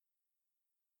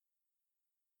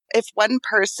if one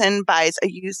person buys a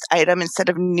used item instead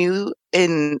of new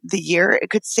in the year, it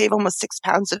could save almost 6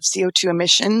 pounds of CO2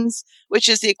 emissions, which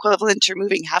is the equivalent to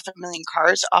removing 500,000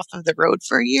 cars off of the road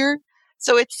for a year.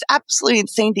 So it's absolutely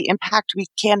insane the impact we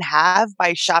can have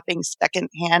by shopping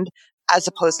secondhand as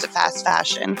opposed to fast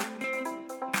fashion.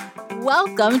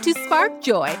 Welcome to Spark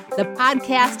Joy, the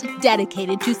podcast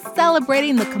dedicated to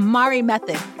celebrating the KonMari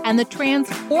method and the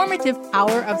transformative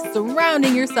power of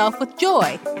surrounding yourself with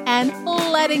joy and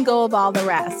letting go of all the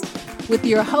rest. With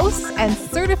your hosts and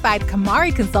certified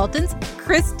KonMari consultants,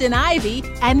 Kristen Ivy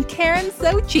and Karen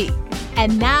Sochi.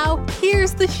 And now,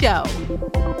 here's the show.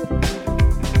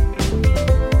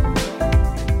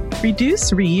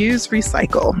 Reduce, reuse,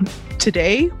 recycle.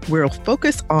 Today, we'll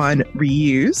focus on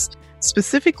reuse,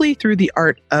 specifically through the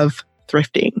art of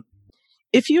thrifting.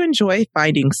 If you enjoy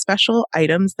finding special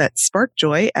items that spark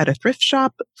joy at a thrift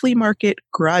shop, flea market,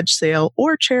 garage sale,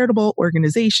 or charitable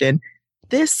organization,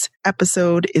 this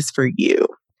episode is for you.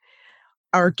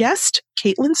 Our guest,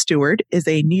 Caitlin Stewart, is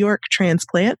a New York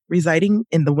transplant residing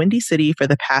in the Windy City for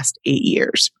the past 8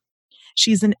 years.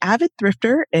 She's an avid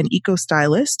thrifter and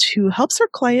eco-stylist who helps her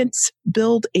clients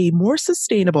build a more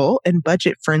sustainable and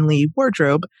budget-friendly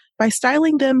wardrobe by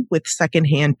styling them with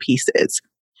secondhand pieces.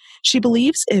 She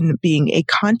believes in being a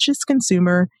conscious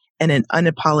consumer and an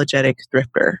unapologetic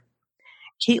thrifter.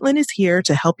 Caitlin is here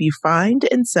to help you find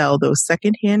and sell those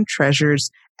secondhand treasures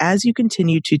as you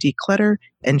continue to declutter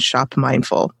and shop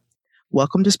mindful.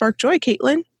 Welcome to Spark Joy,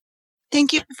 Caitlin.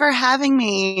 Thank you for having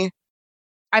me.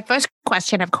 Our first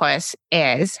question, of course,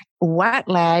 is what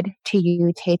led to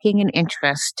you taking an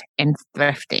interest in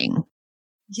thrifting?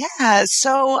 Yeah,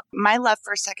 so my love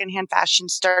for secondhand fashion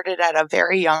started at a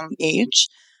very young age.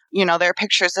 You know, there are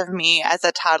pictures of me as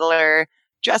a toddler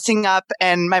dressing up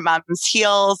in my mom's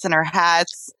heels and her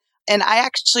hats. And I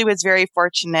actually was very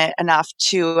fortunate enough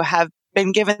to have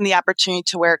been given the opportunity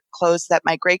to wear clothes that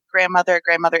my great-grandmother,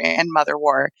 grandmother, and mother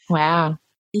wore. Wow.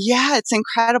 Yeah, it's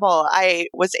incredible. I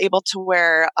was able to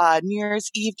wear a New Year's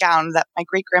Eve gown that my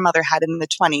great-grandmother had in the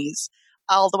 20s,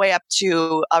 all the way up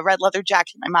to a red leather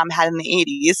jacket my mom had in the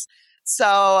 80s.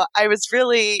 So I was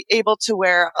really able to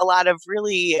wear a lot of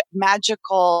really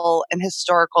magical and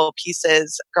historical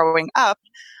pieces growing up.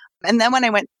 And then when I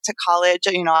went to college,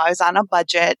 you know, I was on a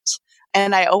budget,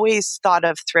 and I always thought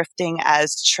of thrifting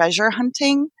as treasure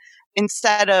hunting.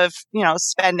 Instead of, you know,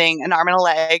 spending an arm and a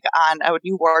leg on a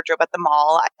new wardrobe at the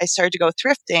mall, I started to go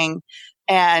thrifting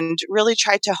and really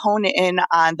tried to hone in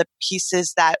on the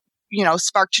pieces that, you know,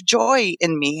 sparked joy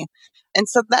in me. And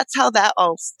so that's how that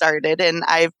all started. And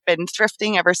I've been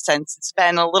thrifting ever since. It's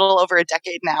been a little over a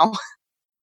decade now.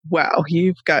 Wow,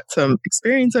 you've got some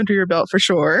experience under your belt for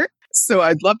sure. So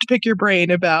I'd love to pick your brain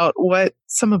about what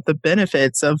some of the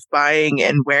benefits of buying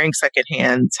and wearing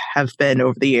secondhand have been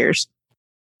over the years.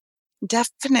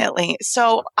 Definitely.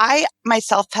 So I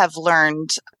myself have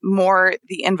learned more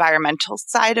the environmental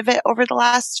side of it over the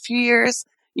last few years.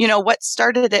 You know, what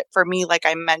started it for me, like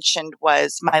I mentioned,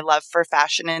 was my love for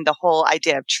fashion and the whole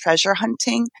idea of treasure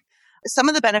hunting. Some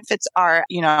of the benefits are,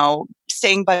 you know,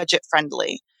 staying budget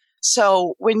friendly.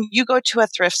 So when you go to a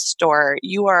thrift store,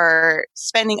 you are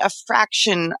spending a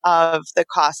fraction of the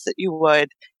cost that you would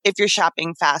if you're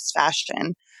shopping fast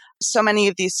fashion. So many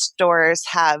of these stores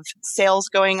have sales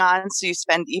going on, so you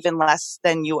spend even less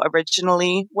than you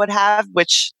originally would have,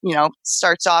 which, you know,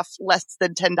 starts off less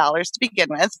than $10 to begin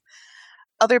with.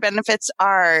 Other benefits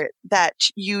are that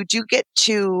you do get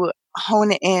to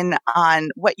hone in on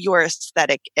what your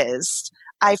aesthetic is.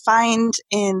 I find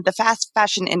in the fast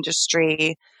fashion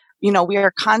industry, you know, we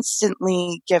are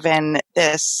constantly given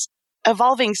this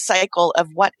evolving cycle of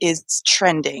what is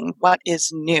trending, what is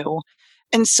new.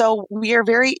 And so we are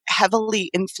very heavily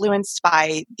influenced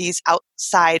by these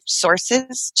outside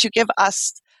sources to give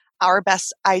us our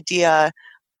best idea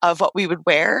of what we would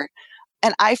wear.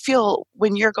 And I feel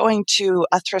when you're going to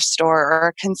a thrift store or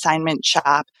a consignment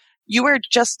shop, you are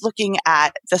just looking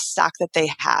at the stock that they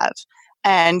have.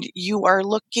 And you are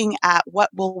looking at what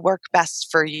will work best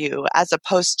for you as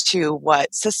opposed to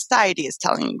what society is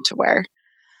telling you to wear.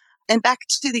 And back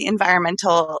to the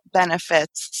environmental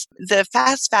benefits, the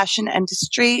fast fashion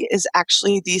industry is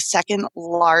actually the second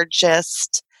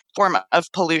largest form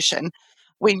of pollution.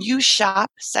 When you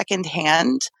shop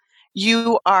secondhand,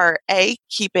 you are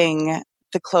keeping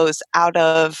the clothes out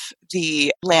of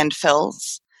the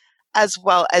landfills, as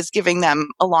well as giving them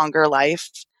a longer life.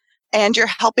 And you're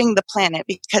helping the planet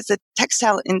because the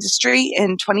textile industry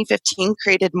in 2015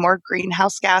 created more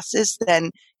greenhouse gases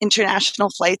than international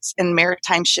flights and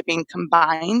maritime shipping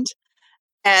combined.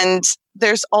 And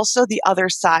there's also the other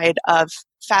side of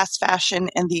fast fashion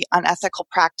and the unethical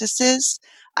practices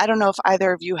I don't know if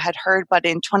either of you had heard, but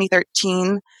in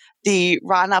 2013, the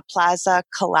Rana Plaza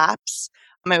collapse.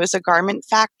 It was a garment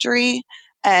factory,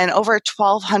 and over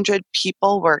 1,200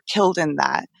 people were killed in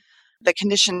that. The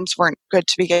conditions weren't good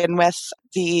to begin with.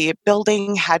 The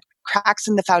building had cracks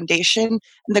in the foundation,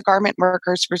 and the garment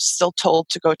workers were still told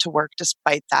to go to work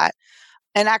despite that.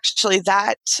 And actually,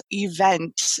 that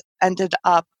event ended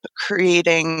up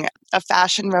creating a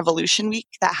fashion revolution week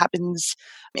that happens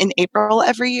in April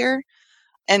every year.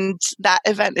 And that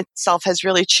event itself has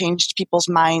really changed people's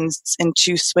minds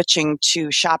into switching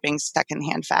to shopping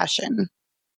secondhand fashion.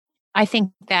 I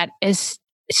think that is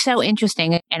so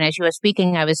interesting. And as you were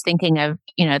speaking, I was thinking of,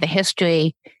 the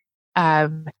history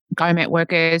of garment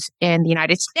workers in the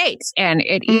United States and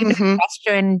even the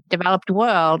Western developed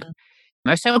world,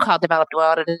 or so-called developed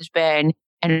world. It has been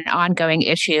an ongoing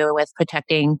issue with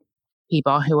protecting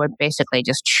people who are basically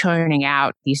just churning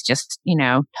out these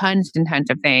tons and tons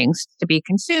of things to be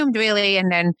consumed, really, and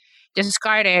then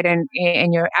discarded. And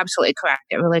you're absolutely correct.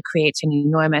 It really creates an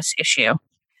enormous issue.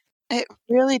 It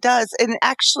really does. And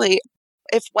actually,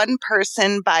 if one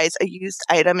person buys a used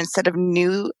item instead of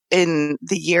new in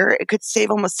the year, it could save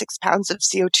almost 6 pounds of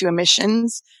CO2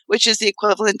 emissions, which is the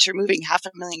equivalent to removing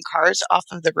 500,000 cars off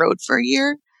of the road for a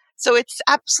year. So it's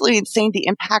absolutely insane the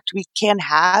impact we can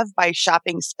have by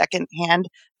shopping secondhand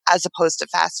as opposed to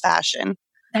fast fashion.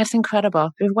 That's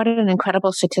incredible. What an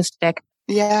incredible statistic.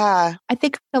 Yeah. I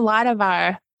think a lot of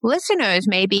our listeners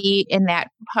may be in that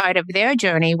part of their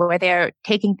journey where they're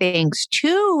taking things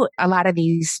to a lot of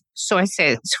these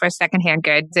sources for secondhand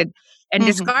goods and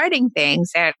discarding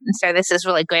things. And so this is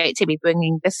really great to be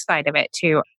bringing this side of it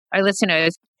to our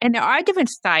listeners. And there are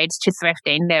different sides to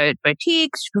thrifting. There are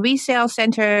boutiques, resale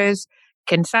centers,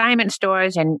 consignment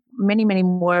stores, and many, many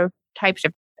more types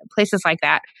of places like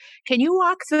that. Can you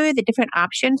walk through the different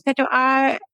options that there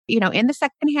are, in the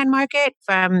secondhand market,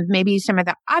 from maybe some of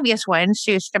the obvious ones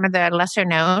to some of the lesser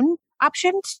known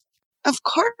options? Of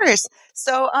course.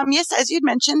 So, yes, as you'd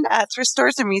mentioned, thrift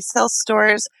stores and resale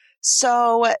stores.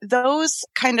 So those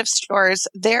kind of stores,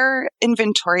 their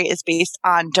inventory is based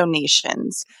on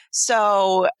donations.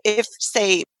 So if,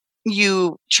 say,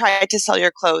 you try to sell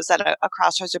your clothes at a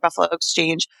Crossroads or Buffalo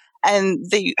Exchange and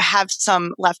they have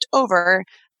some left over,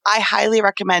 I highly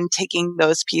recommend taking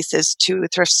those pieces to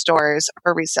thrift stores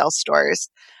or resale stores.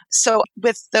 So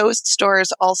with those stores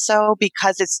also,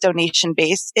 because it's donation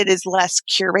based, it is less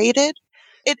curated.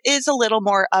 It is a little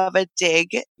more of a dig.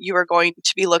 You are going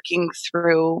to be looking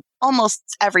through almost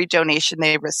every donation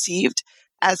they received,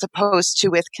 as opposed to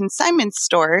with consignment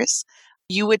stores,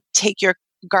 you would take your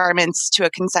garments to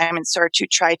a consignment store to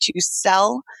try to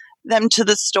sell them to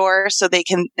the store so they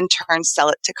can in turn sell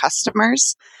it to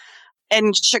customers.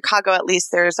 In Chicago, at least,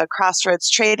 there's a Crossroads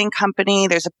Trading Company,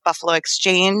 there's a Buffalo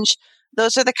Exchange.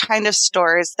 Those are the kind of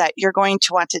stores that you're going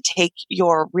to want to take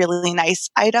your really nice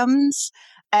items,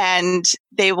 and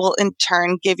they will in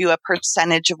turn give you a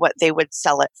percentage of what they would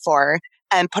sell it for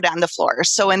and put it on the floor.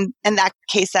 So in that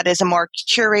case, that is a more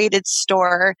curated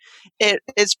store. It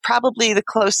is probably the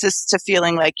closest to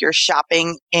feeling like you're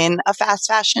shopping in a fast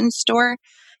fashion store.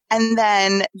 And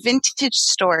then vintage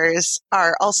stores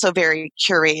are also very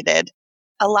curated.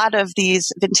 A lot of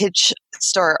these vintage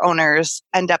store owners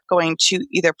end up going to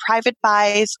either private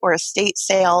buys or estate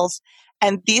sales.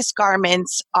 And these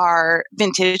garments are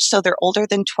vintage, so they're older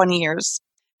than 20 years.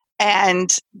 And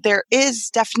there is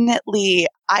definitely,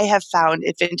 I have found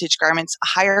in vintage garments, a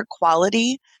higher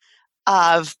quality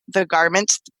of the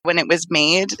garment when it was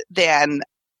made than,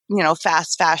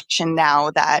 fast fashion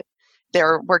now that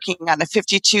they're working on a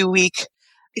 52-week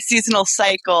seasonal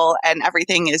cycle and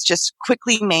everything is just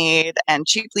quickly made and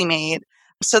cheaply made.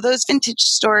 So those vintage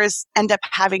stores end up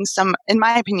having some, in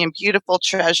my opinion, beautiful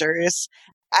treasures.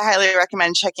 I highly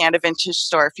recommend checking out a vintage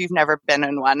store if you've never been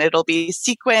in one. It'll be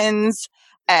sequins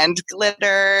and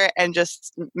glitter and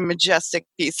just majestic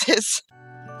pieces.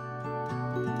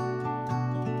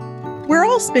 We're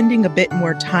all spending a bit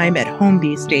more time at home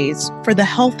these days for the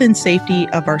health and safety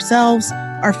of ourselves,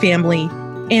 our family,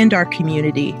 and our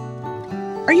community.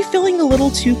 Are you feeling a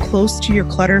little too close to your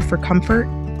clutter for comfort?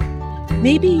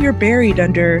 Maybe you're buried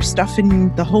under stuff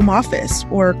in the home office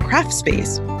or craft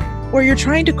space, or you're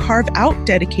trying to carve out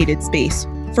dedicated space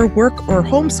for work or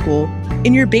homeschool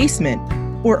in your basement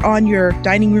or on your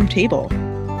dining room table.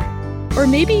 Or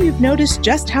maybe you've noticed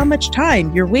just how much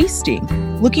time you're wasting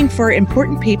looking for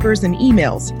important papers and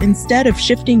emails instead of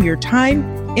shifting your time,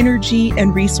 energy,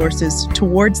 and resources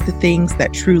towards the things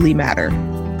that truly matter.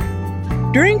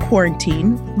 During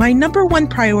quarantine, my number one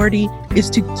priority is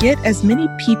to get as many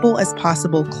people as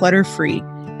possible clutter-free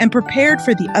and prepared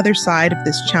for the other side of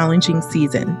this challenging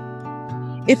season.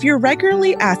 If you're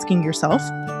regularly asking yourself,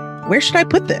 where should I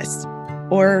put this?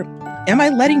 Or am I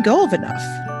letting go of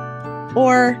enough?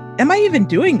 Or am I even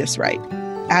doing this right?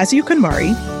 As you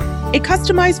KonMari, a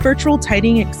customized virtual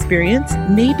tidying experience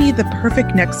may be the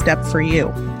perfect next step for you.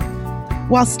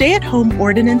 While stay-at-home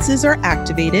ordinances are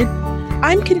activated,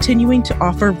 I'm continuing to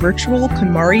offer virtual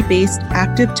KonMari-based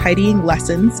active tidying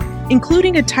lessons,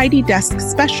 including a Tidy Desk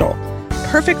special,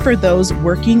 perfect for those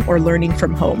working or learning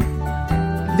from home.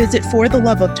 Visit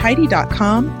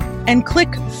fortheloveoftidy.com and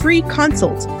click Free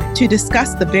Consult to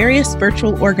discuss the various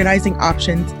virtual organizing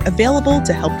options available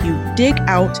to help you dig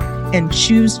out and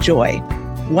choose joy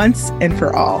once and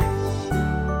for all.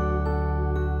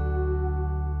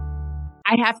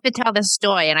 I have to tell this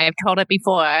story, and I've told it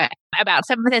before, about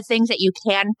some of the things that you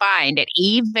can find at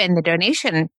even the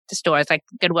donation stores like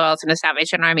Goodwills and the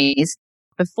Salvation Armies.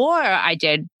 Before I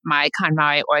did my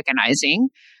KonMari organizing,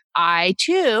 I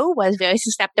too was very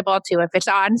susceptible to, if it's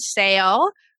on sale,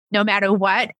 no matter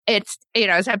what, it's,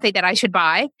 something that I should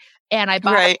buy. And I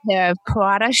bought a pair of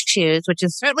Prada shoes, which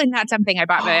is certainly not something I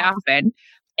bought very often.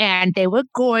 And they were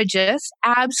gorgeous,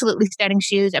 absolutely stunning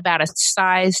shoes, about a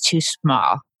size too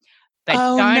small. But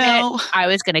darn it, I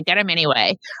was going to get them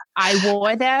anyway. I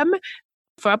wore them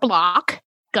for a block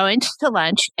going to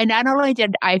lunch. And not only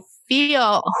did I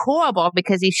feel horrible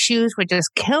because these shoes were just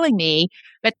killing me,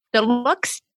 but the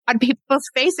looks on people's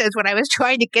faces when I was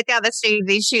trying to get down the street of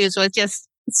these shoes was just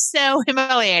so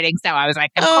humiliating. So I was like,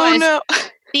 of course,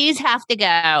 these have to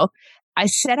go. I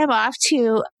sent them off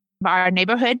to our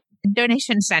neighborhood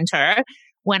donation center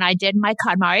when I did my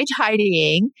KonMari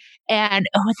tidying. And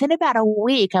within about a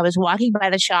week, I was walking by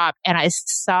the shop and I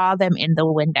saw them in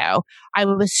the window. I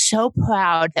was so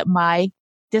proud that my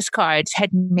discards had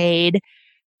made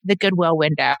the Goodwill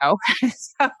window.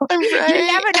 So you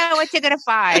never know what you're going to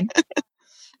find.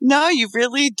 No, you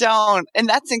really don't. And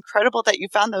that's incredible that you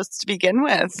found those to begin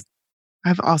with.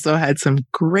 I've also had some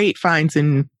great finds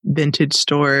in vintage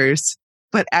stores.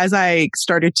 But as I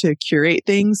started to curate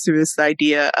things through this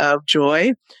idea of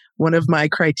joy, one of my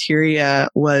criteria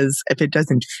was if it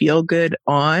doesn't feel good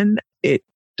on, it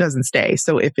doesn't stay.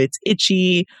 So if it's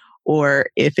itchy or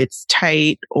if it's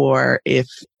tight or if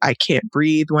I can't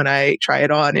breathe when I try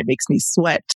it on, it makes me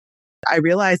sweat. I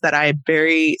realized that I'm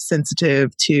very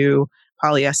sensitive to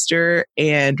polyester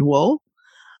and wool.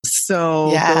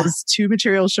 So those two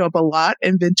materials show up a lot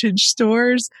in vintage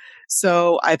stores.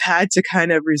 So I've had to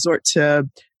kind of resort to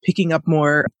picking up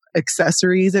more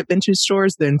accessories at vintage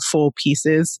stores than full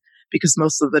pieces, because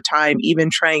most of the time,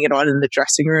 even trying it on in the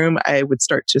dressing room, I would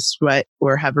start to sweat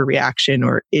or have a reaction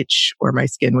or itch or my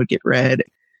skin would get red.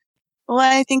 Well,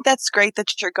 I think that's great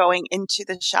that you're going into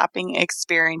the shopping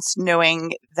experience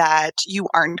knowing that you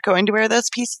aren't going to wear those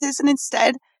pieces and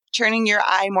instead turning your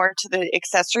eye more to the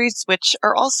accessories, which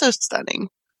are also stunning.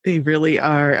 They really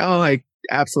are. Oh, I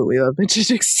absolutely love vintage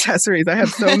accessories. I have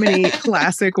so many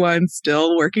classic ones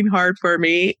still working hard for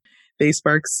me. They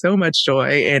spark so much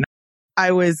joy. And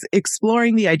I was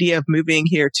exploring the idea of moving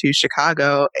here to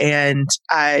Chicago, and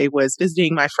I was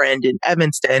visiting my friend in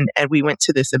Evanston, and we went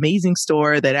to this amazing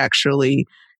store that actually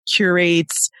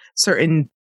curates certain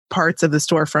parts of the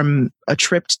store from a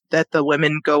trip that the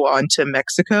women go on to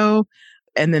Mexico.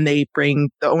 And then they bring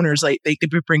the owners, like they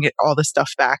could bring it all the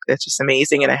stuff back. That's just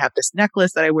amazing. And I have this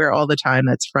necklace that I wear all the time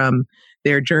that's from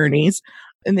their journeys.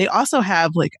 And they also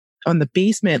have like on the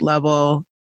basement level,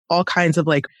 all kinds of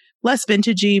like less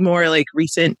vintagey, more like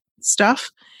recent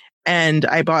stuff. And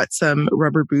I bought some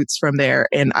rubber boots from there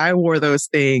and I wore those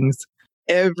things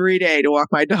every day to walk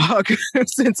my dog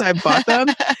since I bought them.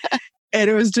 And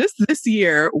it was just this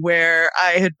year where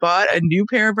I had bought a new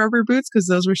pair of rubber boots because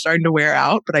those were starting to wear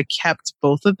out, but I kept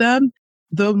both of them.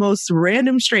 The most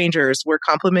random strangers were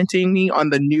complimenting me on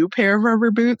the new pair of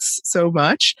rubber boots so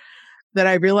much that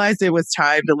I realized it was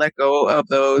time to let go of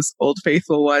those Old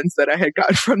Faithful ones that I had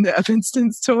gotten from the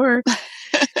Evanston store.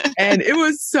 And it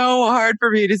was so hard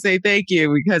for me to say thank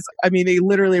you because, I mean, they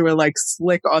literally were like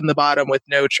slick on the bottom with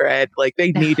no tread. Like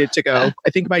they needed to go. I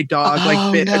think my dog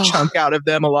bit a chunk out of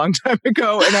them a long time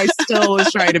ago and I still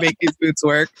was trying to make these boots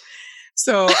work.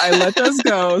 So I let those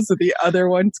go so the other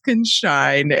ones can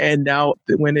shine. And now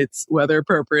when it's weather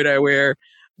appropriate, I wear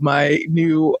my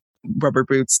new rubber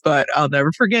boots, but I'll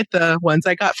never forget the ones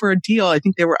I got for a deal. I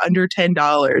think they were under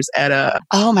 $10 at a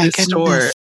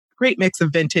store. Great mix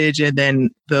of vintage and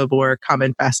then the more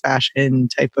common fast fashion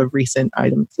type of recent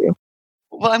items too.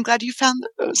 Well, I'm glad you found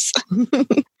those.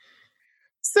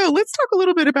 So let's talk a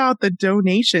little bit about the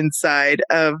donation side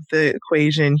of the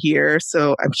equation here.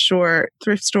 So I'm sure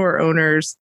thrift store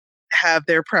owners have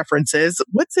their preferences.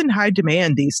 What's in high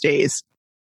demand these days?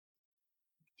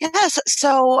 Yes.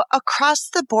 So across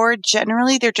the board,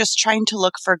 generally, they're just trying to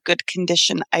look for good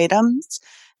condition items.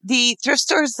 The thrift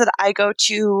stores that I go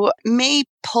to may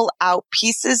pull out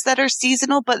pieces that are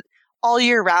seasonal, but all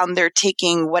year round, they're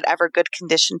taking whatever good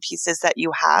condition pieces that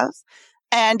you have.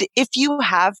 And if you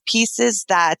have pieces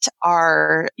that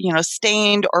are,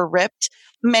 stained or ripped,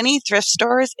 many thrift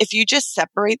stores, if you just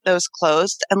separate those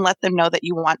clothes and let them know that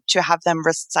you want to have them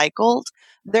recycled,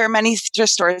 there are many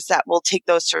thrift stores that will take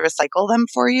those to recycle them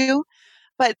for you.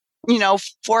 But,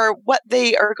 for what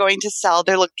they are going to sell,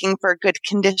 they're looking for good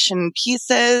condition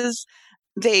pieces.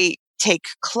 They take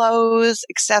clothes,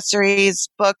 accessories,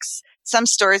 books. Some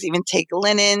stores even take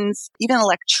linens, even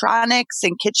electronics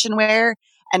and kitchenware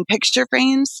and picture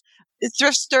frames.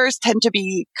 Thrift stores tend to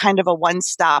be kind of a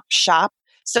one-stop shop.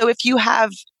 So if you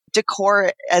have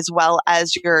decor as well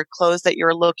as your clothes that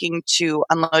you're looking to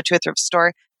unload to a thrift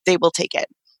store, they will take it.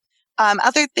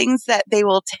 Other things that they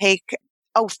will take,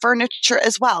 furniture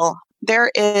as well.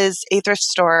 There is a thrift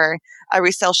store, a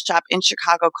resale shop in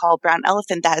Chicago called Brown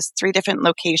Elephant that has 3 different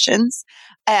locations,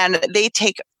 and they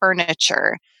take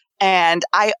furniture. And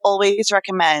I always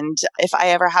recommend, if I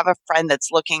ever have a friend that's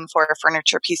looking for a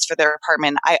furniture piece for their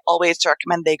apartment, I always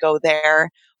recommend they go there.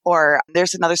 Or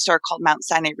there's another store called Mount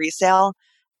Sinai Resale.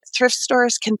 Thrift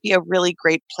stores can be a really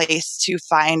great place to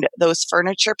find those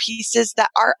furniture pieces that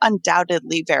are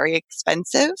undoubtedly very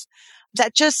expensive,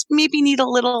 that just maybe need a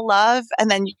little love, and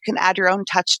then you can add your own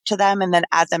touch to them and then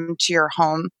add them to your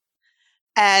home.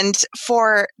 And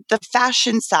for the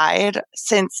fashion side,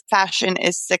 since fashion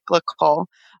is cyclical,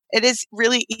 it is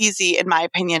really easy, in my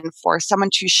opinion, for someone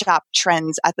to shop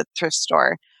trends at the thrift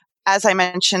store. As I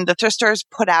mentioned, the thrift stores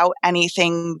put out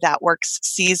anything that works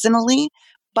seasonally.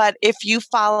 But if you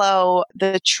follow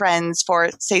the trends for,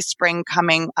 say, spring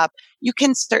coming up, you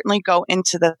can certainly go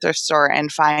into the thrift store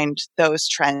and find those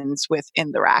trends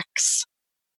within the racks.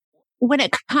 When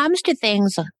it comes to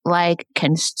things like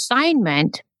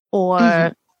consignment or,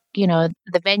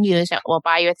 the venues that will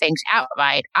buy your things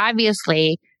outright,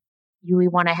 obviously we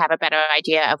want to have a better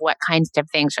idea of what kinds of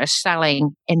things are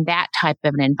selling in that type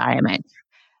of an environment.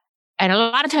 And a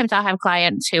lot of times I'll have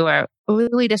clients who are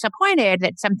really disappointed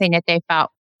that something that they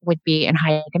felt would be in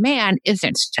high demand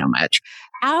isn't so much.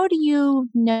 How do you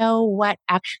know what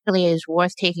actually is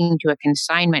worth taking to a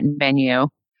consignment venue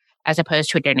as opposed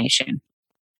to a donation?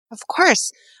 Of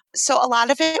course. So a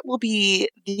lot of it will be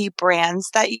the brands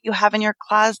that you have in your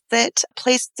closet.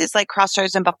 Places like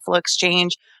Crossroads and Buffalo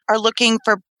Exchange are looking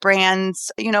for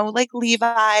brands, like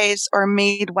Levi's or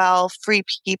Madewell, Free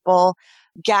People,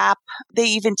 Gap. They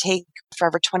even take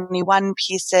Forever 21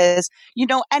 pieces,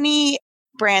 any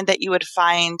brand that you would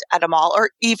find at a mall, or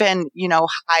even,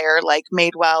 higher, like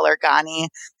Madewell or Ghani,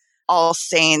 All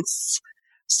Saints.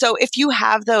 So if you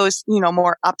have those,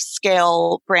 more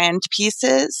upscale brand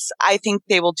pieces, I think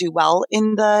they will do well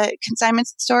in the consignment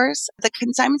stores. The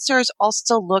consignment stores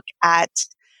also look at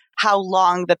how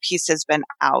long the piece has been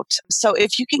out. So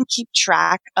if you can keep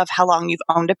track of how long you've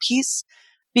owned a piece,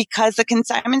 because the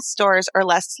consignment stores are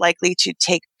less likely to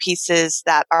take pieces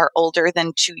that are older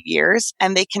than 2 years,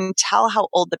 and they can tell how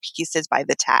old the piece is by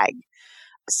the tag.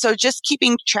 So just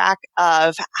keeping track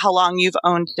of how long you've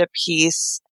owned a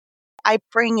piece, I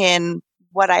bring in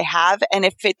what I have, and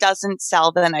if it doesn't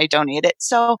sell, then I donate it.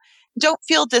 So don't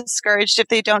feel discouraged if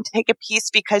they don't take a piece,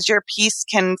 because your piece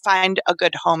can find a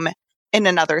good home in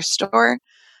another store.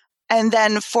 And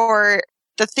then for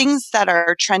the things that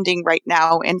are trending right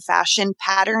now in fashion,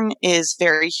 pattern is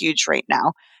very huge right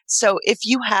now. So if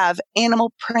you have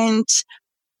animal print,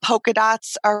 polka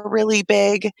dots are really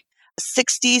big,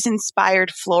 60s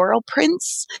inspired floral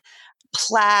prints,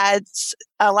 plaids,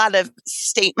 a lot of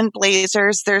statement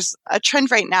blazers. There's a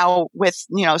trend right now with,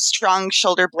 strong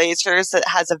shoulder blazers that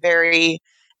has a very,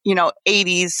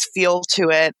 80s feel to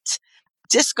it.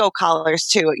 Disco collars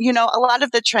too. A lot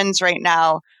of the trends right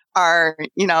now are,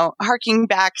 harking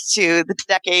back to the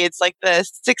decades like the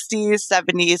 60s,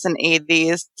 70s, and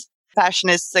 80s. Fashion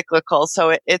is cyclical,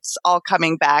 so it's all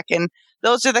coming back. And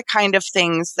those are the kind of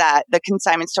things that the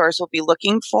consignment stores will be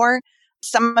looking for.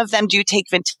 Some of them do take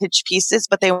vintage pieces,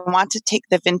 but they want to take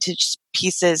the vintage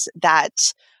pieces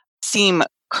that seem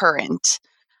current.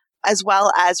 As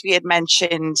well as we had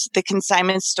mentioned, the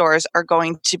consignment stores are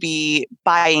going to be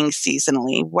buying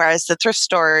seasonally, whereas the thrift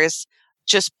stores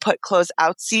just put clothes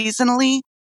out seasonally.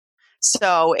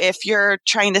 So if you're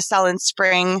trying to sell in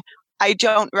spring, I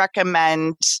don't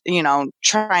recommend,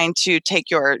 trying to take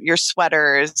your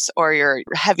sweaters or your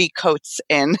heavy coats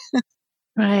in.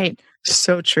 Right.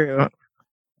 So true.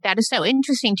 That is so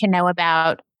interesting to know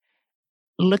about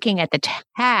looking at the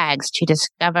tags to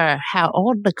discover how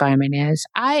old the garment is.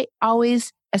 I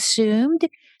always assumed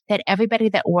that everybody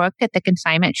that worked at the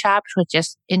consignment shops was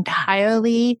just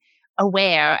entirely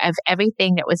aware of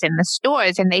everything that was in the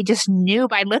stores, and they just knew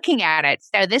by looking at it.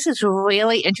 So this is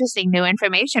really interesting new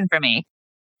information for me.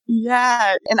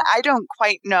 Yeah. And I don't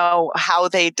quite know how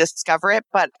they discover it,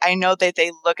 but I know that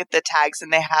they look at the tags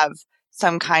and they have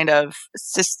some kind of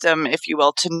system, if you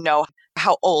will, to know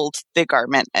how old the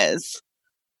garment is.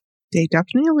 They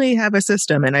definitely have a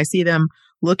system, and I see them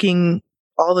looking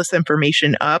all this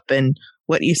information up. And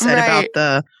what you said about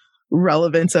the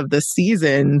relevance of the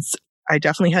seasons, I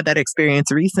definitely had that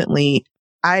experience recently.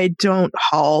 I don't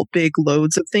haul big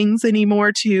loads of things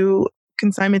anymore to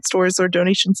consignment stores or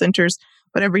donation centers,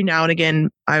 but every now and again,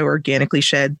 I organically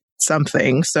shed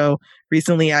something. So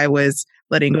recently I was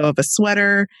letting go of a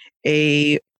sweater,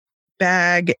 a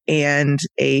bag, and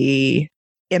a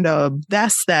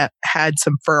vest that had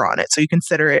some fur on it. So you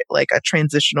consider it like a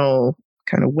transitional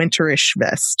kind of winterish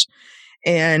vest.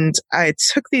 And I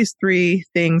took these 3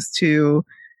 things to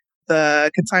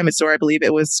the consignment store. I believe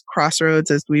it was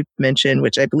Crossroads, as we've mentioned,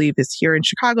 which I believe is here in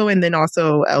Chicago and then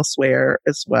also elsewhere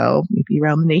as well, maybe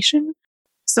around the nation.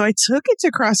 So I took it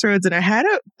to Crossroads and I had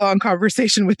a long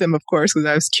conversation with them, of course, because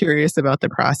I was curious about the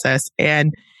process.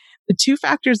 And the 2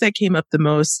 factors that came up the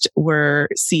most were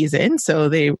season. So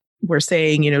they were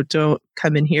saying, don't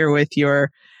come in here with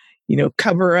your,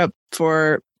 cover up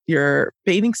for your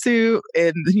bathing suit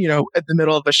in, at the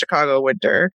middle of a Chicago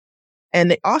winter. And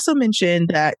they also mentioned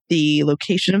that the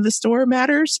location of the store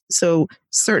matters. So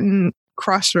certain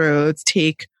Crossroads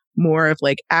take more of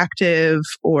like active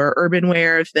or urban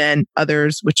wear than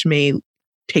others, which may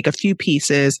take a few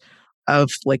pieces of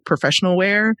like professional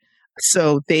wear.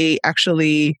 So they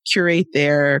actually curate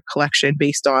their collection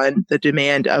based on the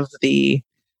demand of the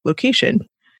location.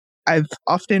 I've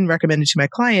often recommended to my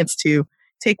clients to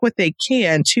take what they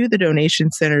can to the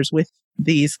donation centers with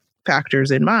these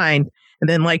factors in mind. And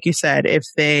then, like you said, if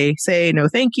they say no,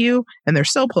 thank you, and they're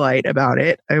so polite about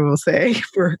it, I will say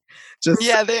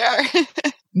yeah, they are.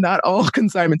 Not all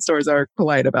consignment stores are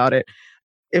polite about it.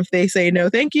 If they say no,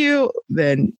 thank you,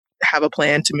 then have a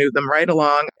plan to move them right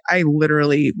along. I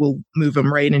literally will move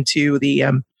them right into the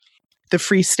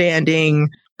freestanding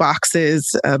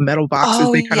boxes, metal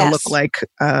boxes. They kind of look like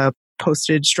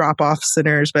postage drop-off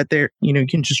centers, but they're, you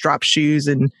can just drop shoes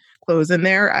and clothes in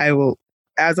there. I will,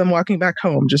 as I'm walking back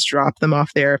home, just drop them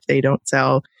off there if they don't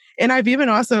sell. And I've even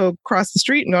also crossed the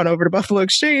street and gone over to Buffalo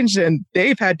Exchange, and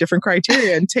they've had different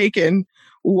criteria and taken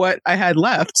what I had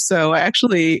left. So I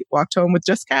actually walked home with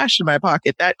just cash in my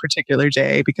pocket that particular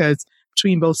day, because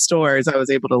between both stores, I was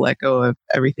able to let go of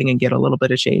everything and get a little bit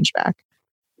of change back.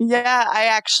 Yeah,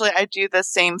 I do the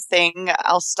same thing.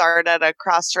 I'll start at a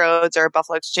Crossroads or a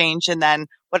Buffalo Exchange, and then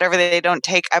whatever they don't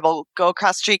take, I will go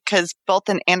across the street, because both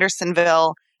in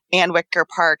Andersonville and Wicker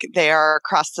Park, they are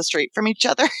across the street from each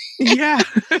other. Yeah.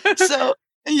 So,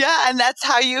 yeah, and that's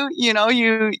how you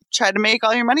try to make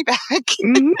all your money back.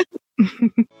 Mm-hmm.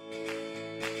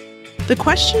 The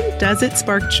question, does it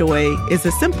spark joy, is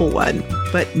a simple one,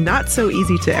 but not so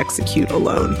easy to execute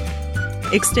alone.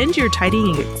 Extend your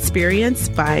tidying experience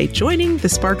by joining the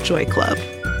Spark Joy Club,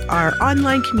 our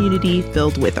online community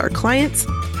filled with our clients,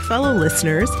 fellow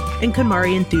listeners, and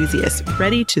KonMari enthusiasts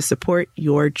ready to support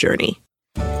your journey.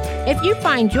 If you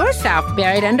find yourself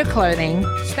buried under clothing,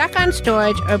 stuck on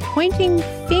storage, or pointing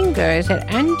fingers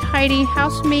at untidy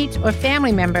housemates or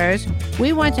family members,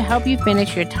 we want to help you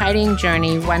finish your tidying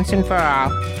journey once and for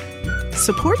all.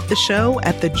 Support the show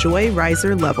at the Joy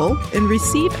Riser level and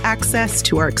receive access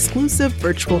to our exclusive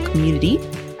virtual community,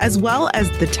 as well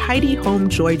as the Tidy Home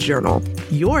Joy Journal,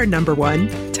 your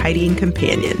 #1 tidying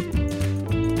companion.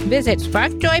 Visit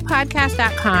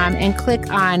sparkjoypodcast.com and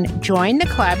click on Join the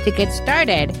Club to get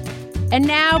started. And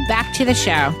now back to the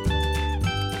show.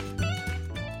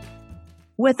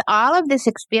 With all of this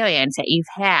experience that you've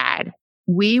had,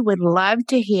 we would love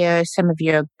to hear some of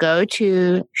your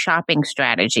go-to shopping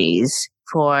strategies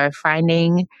for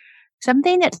finding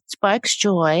something that sparks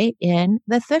joy in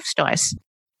the thrift stores.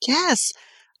 Yes.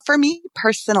 For me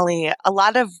personally, a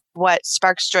lot of what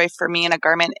sparks joy for me in a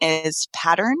garment is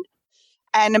pattern.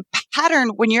 And a pattern,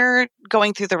 when you're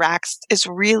going through the racks, is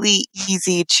really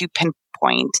easy to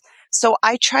pinpoint. So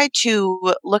I try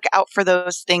to look out for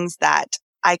those things that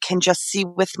I can just see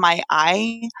with my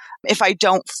eye if I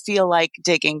don't feel like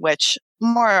digging, which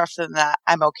more often than that,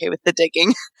 I'm okay with the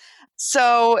digging.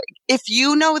 So if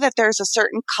you know that there's a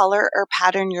certain color or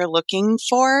pattern you're looking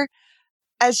for,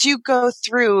 as you go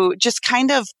through, just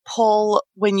kind of pull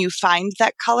when you find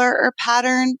that color or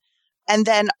pattern, and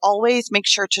then always make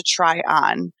sure to try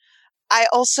on. I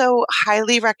also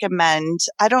highly recommend,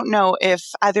 I don't know if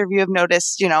either of you have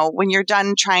noticed, when you're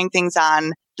done trying things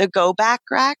on, the Go Back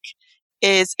rack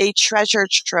is a treasure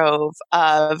trove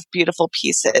of beautiful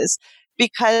pieces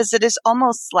because it is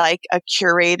almost like a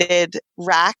curated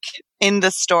rack in the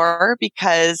store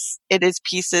because it is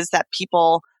pieces that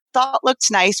people thought looked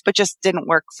nice but just didn't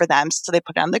work for them. So they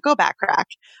put it on the Go Back rack.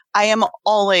 I am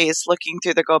always looking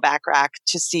through the Go Back rack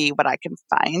to see what I can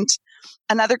find.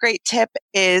 Another great tip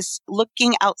is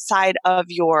looking outside of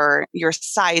your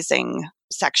sizing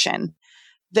section.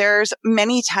 There's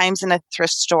many times in a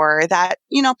thrift store that,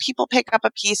 people pick up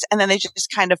a piece and then they just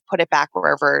kind of put it back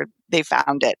wherever they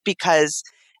found it because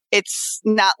it's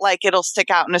not like it'll stick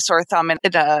out in a sore thumb in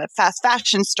a fast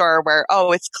fashion store where,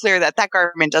 it's clear that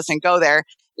garment doesn't go there.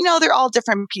 They're all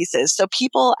different pieces. So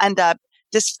people end up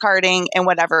discarding in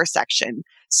whatever section.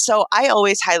 So I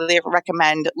always highly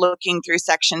recommend looking through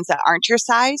sections that aren't your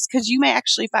size because you may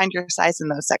actually find your size in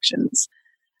those sections.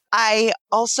 I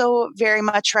also very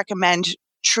much recommend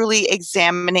truly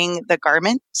examining the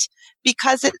garment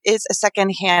because it is a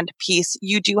secondhand piece.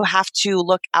 You do have to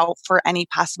look out for any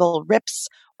possible rips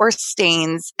or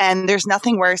stains. And there's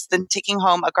nothing worse than taking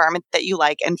home a garment that you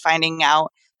like and finding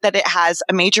out that it has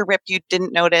a major rip you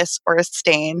didn't notice or a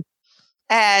stain.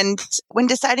 And when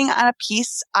deciding on a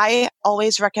piece, I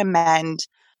always recommend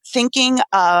thinking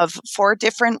of 4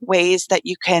 different ways that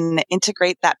you can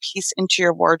integrate that piece into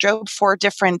your wardrobe, 4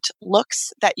 different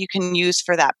looks that you can use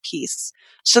for that piece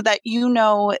so that you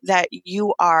know that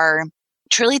you are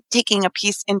truly taking a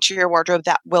piece into your wardrobe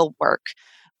that will work.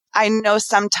 I know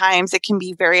sometimes it can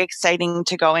be very exciting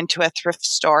to go into a thrift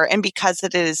store, and because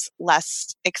it is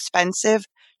less expensive,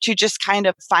 to just kind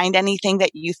of find anything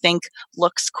that you think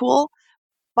looks cool.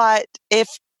 But if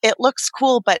it looks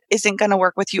cool but isn't going to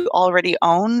work with you already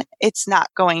own, it's not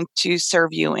going to serve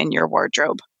you in your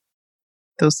wardrobe.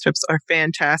 Those tips are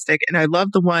fantastic. And I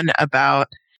love the one about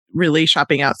really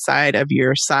shopping outside of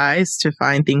your size to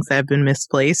find things that have been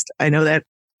misplaced. I know that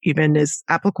even is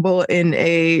applicable in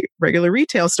a regular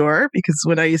retail store because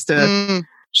when I used to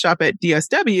shop at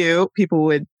DSW, people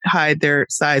would hide their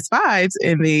size 5s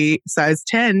in the size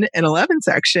 10 and 11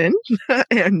 section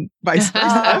and vice versa.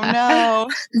 Oh, no.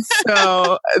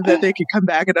 So that they could come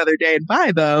back another day and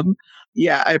buy them.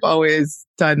 Yeah, I've always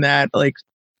done that, like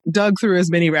dug through as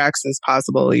many racks as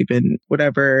possible, even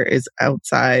whatever is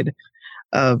outside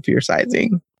of your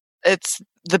sizing. It's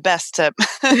the best tip.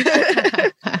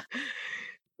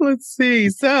 Let's see.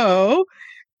 So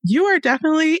you are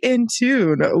definitely in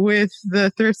tune with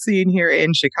the thrift scene here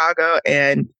in Chicago,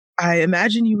 and I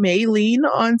imagine you may lean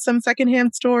on some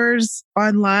secondhand stores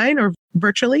online or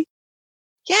virtually.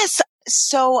 Yes.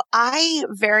 So I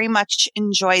very much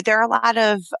enjoy, there are a lot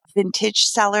of vintage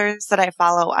sellers that I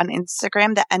follow on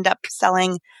Instagram that end up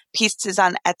selling pieces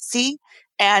on Etsy.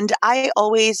 And I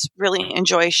always really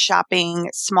enjoy shopping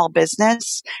small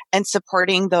business and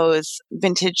supporting those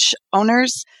vintage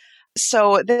owners.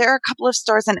 So there are a couple of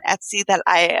stores on Etsy that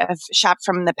I have shopped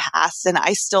from in the past, and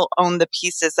I still own the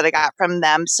pieces that I got from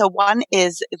them. So one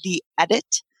is The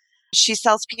Edit. She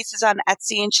sells pieces on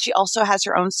Etsy, and she also has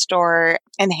her own store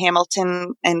in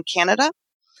Hamilton in Canada.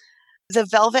 The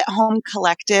Velvet Home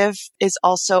Collective is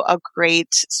also a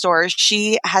great store.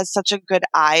 She has such a good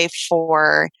eye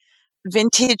for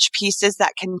vintage pieces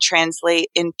that can translate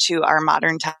into our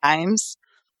modern times.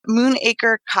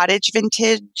 Moonacre Cottage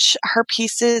Vintage, her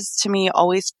pieces to me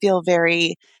always feel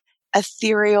very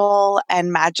ethereal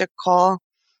and magical.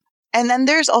 And then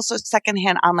there's also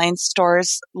secondhand online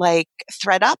stores like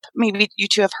ThredUp. Maybe you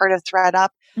two have heard of ThredUp.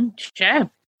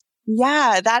 Sure.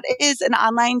 Yeah, that is an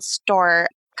online store.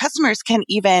 Customers can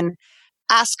even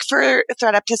ask for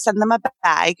ThredUp to send them a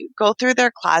bag, go through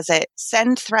their closet,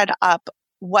 send ThredUp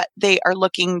what they are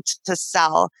looking to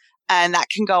sell. And that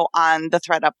can go on the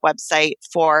ThredUp website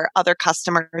for other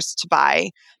customers to buy.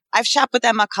 I've shopped with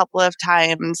them a couple of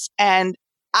times, and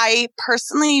I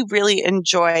personally really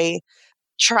enjoy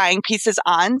trying pieces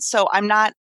on. So I'm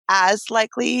not as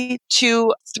likely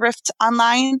to thrift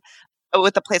online.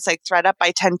 With a place like ThredUp,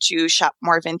 I tend to shop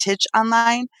more vintage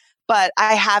online, but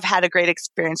I have had a great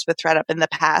experience with ThredUp in the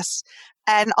past.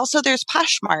 And also there's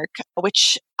Poshmark,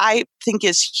 which I think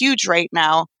is huge right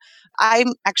now. I'm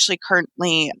actually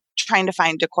currently trying to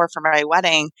find decor for my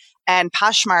wedding, and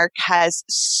Poshmark has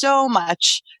so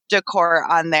much decor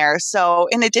on there. So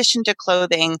in addition to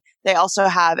clothing, they also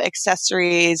have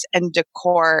accessories and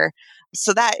decor.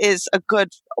 So that is a good,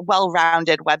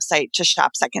 well-rounded website to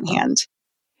shop secondhand.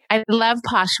 I love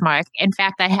Poshmark. In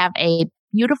fact, I have a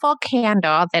beautiful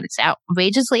candle that is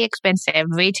outrageously expensive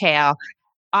retail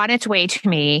on its way to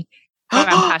me from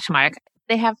Poshmark.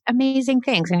 They have amazing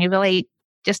things, and you really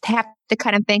just have to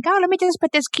kind of think, oh, let me just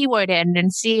put this keyword in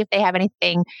and see if they have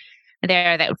anything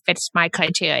there that fits my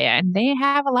criteria. And they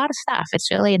have a lot of stuff.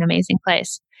 It's really an amazing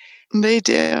place. They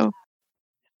do.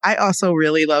 I also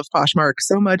really love Poshmark,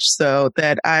 so much so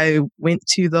that I went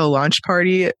to the launch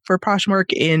party for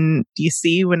Poshmark in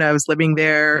DC when I was living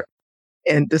there.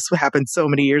 And this happened so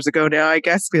many years ago now, I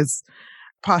guess, because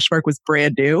Poshmark was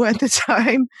brand new at the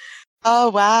time. Oh,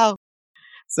 wow.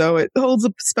 So it holds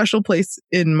a special place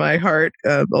in my heart.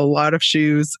 A lot of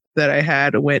shoes that I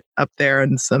had went up there,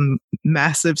 and some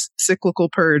massive cyclical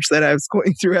purge that I was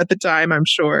going through at the time, I'm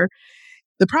sure.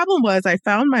 The problem was I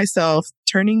found myself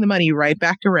turning the money right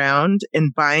back around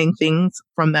and buying things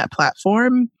from that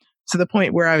platform to the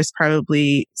point where I was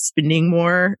probably spending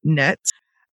more net.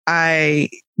 I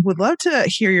would love to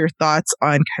hear your thoughts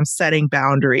on kind of setting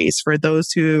boundaries for those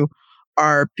who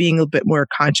are being a bit more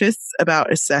conscious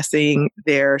about assessing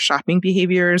their shopping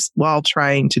behaviors while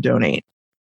trying to donate.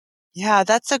 Yeah,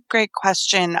 that's a great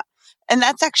question. And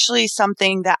that's actually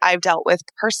something that I've dealt with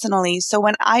personally. So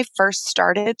when I first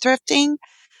started thrifting,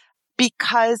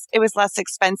 because it was less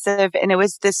expensive and it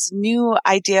was this new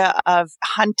idea of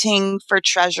hunting for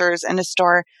treasures in a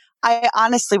store, I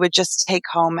honestly would just take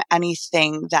home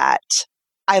anything that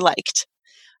I liked,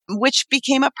 which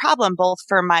became a problem both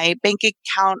for my bank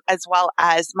account as well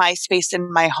as my space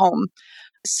in my home.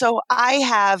 So I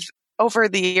have, over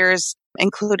the years,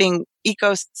 including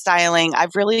eco styling,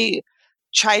 I've really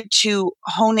tried to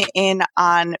hone in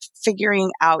on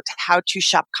figuring out how to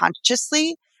shop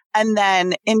consciously, and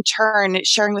then in turn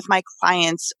sharing with my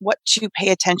clients what to pay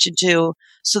attention to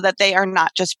so that they are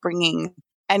not just bringing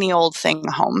any old thing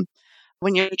home.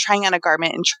 When you're trying on a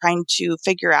garment and trying to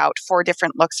figure out 4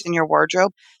 different looks in your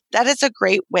wardrobe, that is a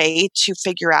great way to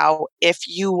figure out if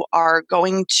you are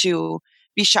going to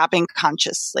be shopping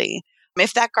consciously.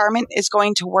 If that garment is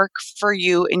going to work for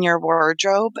you in your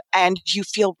wardrobe and you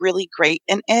feel really great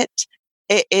in it,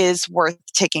 it is worth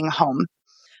taking home.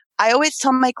 I always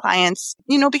tell my clients,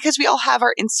 because we all have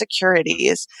our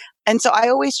insecurities. And so I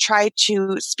always try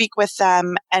to speak with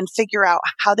them and figure out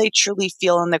how they truly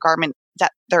feel in the garment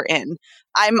that they're in.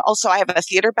 I have a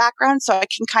theater background, so I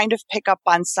can kind of pick up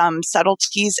on some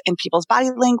subtleties in people's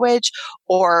body language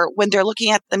or when they're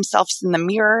looking at themselves in the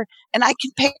mirror. And I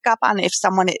can pick up on if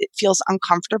someone feels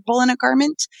uncomfortable in a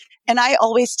garment. And I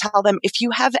always tell them, if you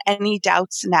have any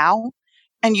doubts now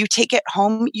and you take it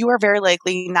home, you are very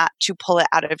likely not to pull it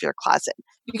out of your closet.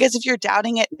 Because if you're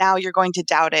doubting it now, you're going to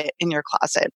doubt it in your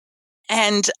closet.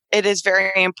 And it is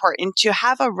very important to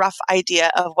have a rough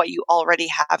idea of what you already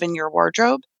have in your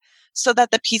wardrobe so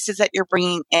that the pieces that you're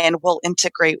bringing in will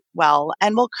integrate well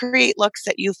and will create looks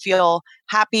that you feel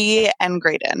happy and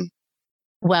great in.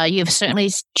 Well, you've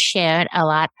certainly shared a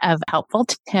lot of helpful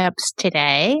tips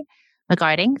today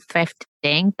regarding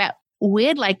thrifting, but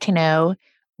we'd like to know,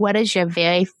 what is your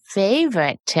very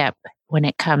favorite tip when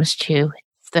it comes to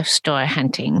thrift store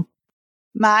hunting?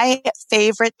 My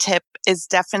favorite tip is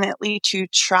definitely to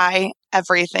try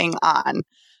everything on.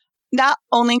 Not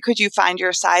only could you find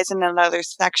your size in another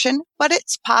section, but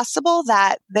it's possible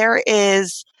that there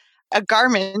is a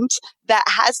garment that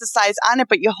has the size on it,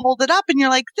 but you hold it up and you're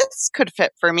like, this could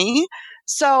fit for me.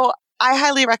 So I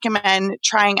highly recommend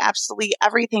trying absolutely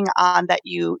everything on that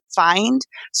you find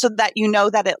so that you know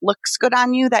that it looks good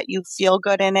on you, that you feel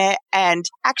good in it, and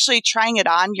actually trying it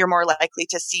on, you're more likely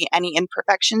to see any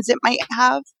imperfections it might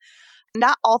have.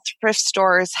 Not all thrift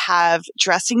stores have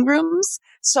dressing rooms.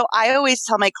 So I always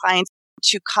tell my clients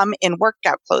to come in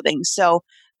workout clothing. So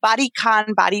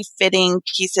bodycon, body fitting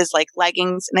pieces like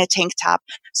leggings and a tank top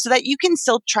so that you can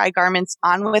still try garments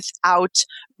on without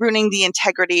ruining the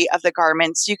integrity of the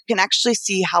garments. You can actually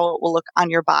see how it will look on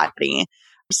your body.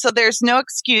 So there's no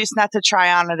excuse not to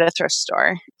try on at a thrift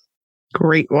store.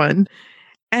 Great one.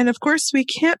 And of course, we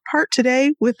can't part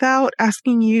today without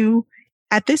asking you,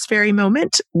 at this very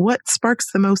moment, what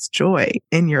sparks the most joy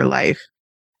in your life?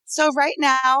 So right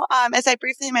now, as I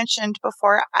briefly mentioned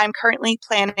before, I'm currently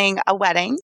planning a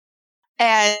wedding.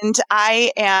 And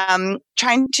I am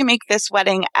trying to make this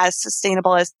wedding as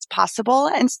sustainable as possible.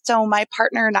 And so my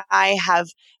partner and I have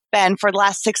been, for the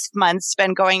last 6 months,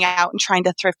 been going out and trying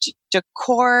to thrift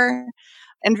decor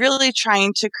and really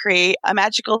trying to create a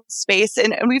magical space.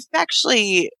 And we've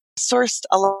actually sourced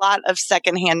a lot of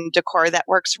secondhand decor that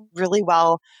works really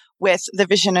well with the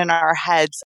vision in our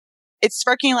heads. It's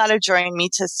sparking a lot of joy in me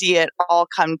to see it all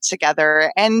come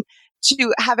together and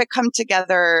to have it come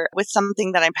together with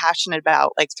something that I'm passionate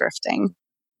about, like thrifting.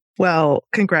 Well,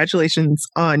 congratulations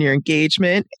on your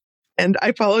engagement. And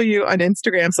I follow you on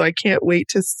Instagram, so I can't wait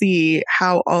to see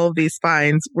how all of these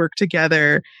finds work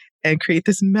together and create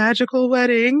this magical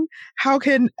wedding, how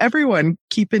can everyone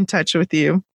keep in touch with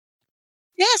you?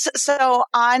 Yes. So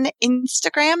on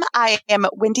Instagram, I am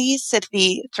Windy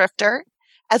City Thrifter,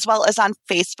 as well as on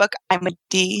Facebook, I'm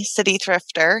Windy City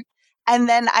Thrifter. And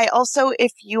then I also,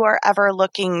 if you are ever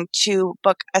looking to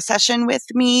book a session with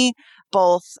me,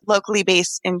 both locally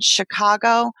based in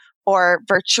Chicago or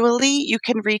virtually, you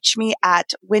can reach me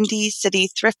at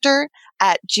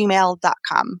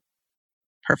windycitythrifter@gmail.com.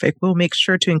 Perfect. We'll make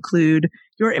sure to include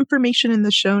your information in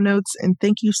the show notes. And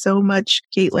thank you so much,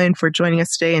 Caitlin, for joining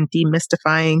us today and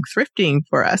demystifying thrifting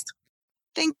for us.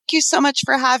 Thank you so much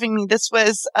for having me. This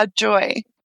was a joy.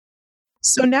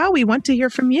 So now we want to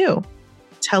hear from you.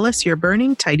 Tell us your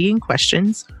burning tidying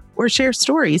questions or share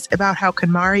stories about how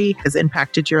KonMari has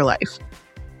impacted your life.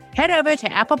 Head over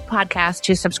to Apple Podcasts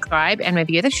to subscribe and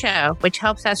review the show, which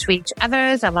helps us reach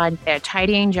others along their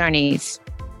tidying journeys.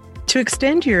 To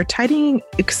extend your tidying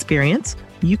experience,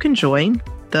 you can join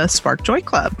the Spark Joy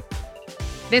Club.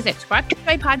 Visit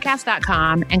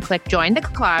sparkjoypodcast.com and click Join the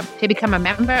Club to become a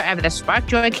member of the Spark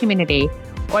Joy community,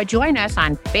 or join us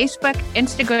on Facebook,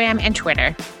 Instagram, and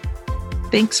Twitter.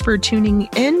 Thanks for tuning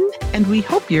in, and we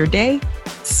hope your day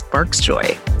sparks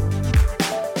joy.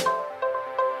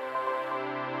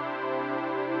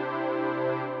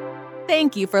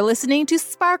 Thank you for listening to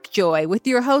Spark Joy with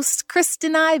your hosts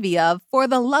Kristen Ivy of For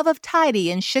the Love of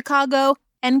Tidy in Chicago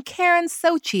and Karen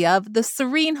Sochi of The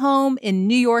Serene Home in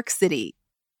New York City.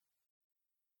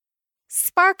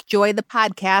 Spark Joy, the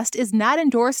podcast, is not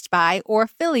endorsed by or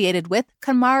affiliated with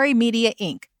KonMari Media,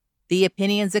 Inc. The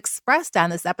opinions expressed on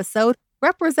this episode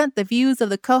represent the views of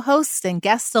the co-hosts and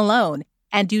guests alone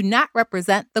and do not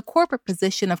represent the corporate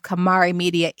position of KonMari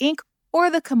Media, Inc.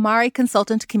 or the KonMari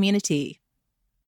consultant community.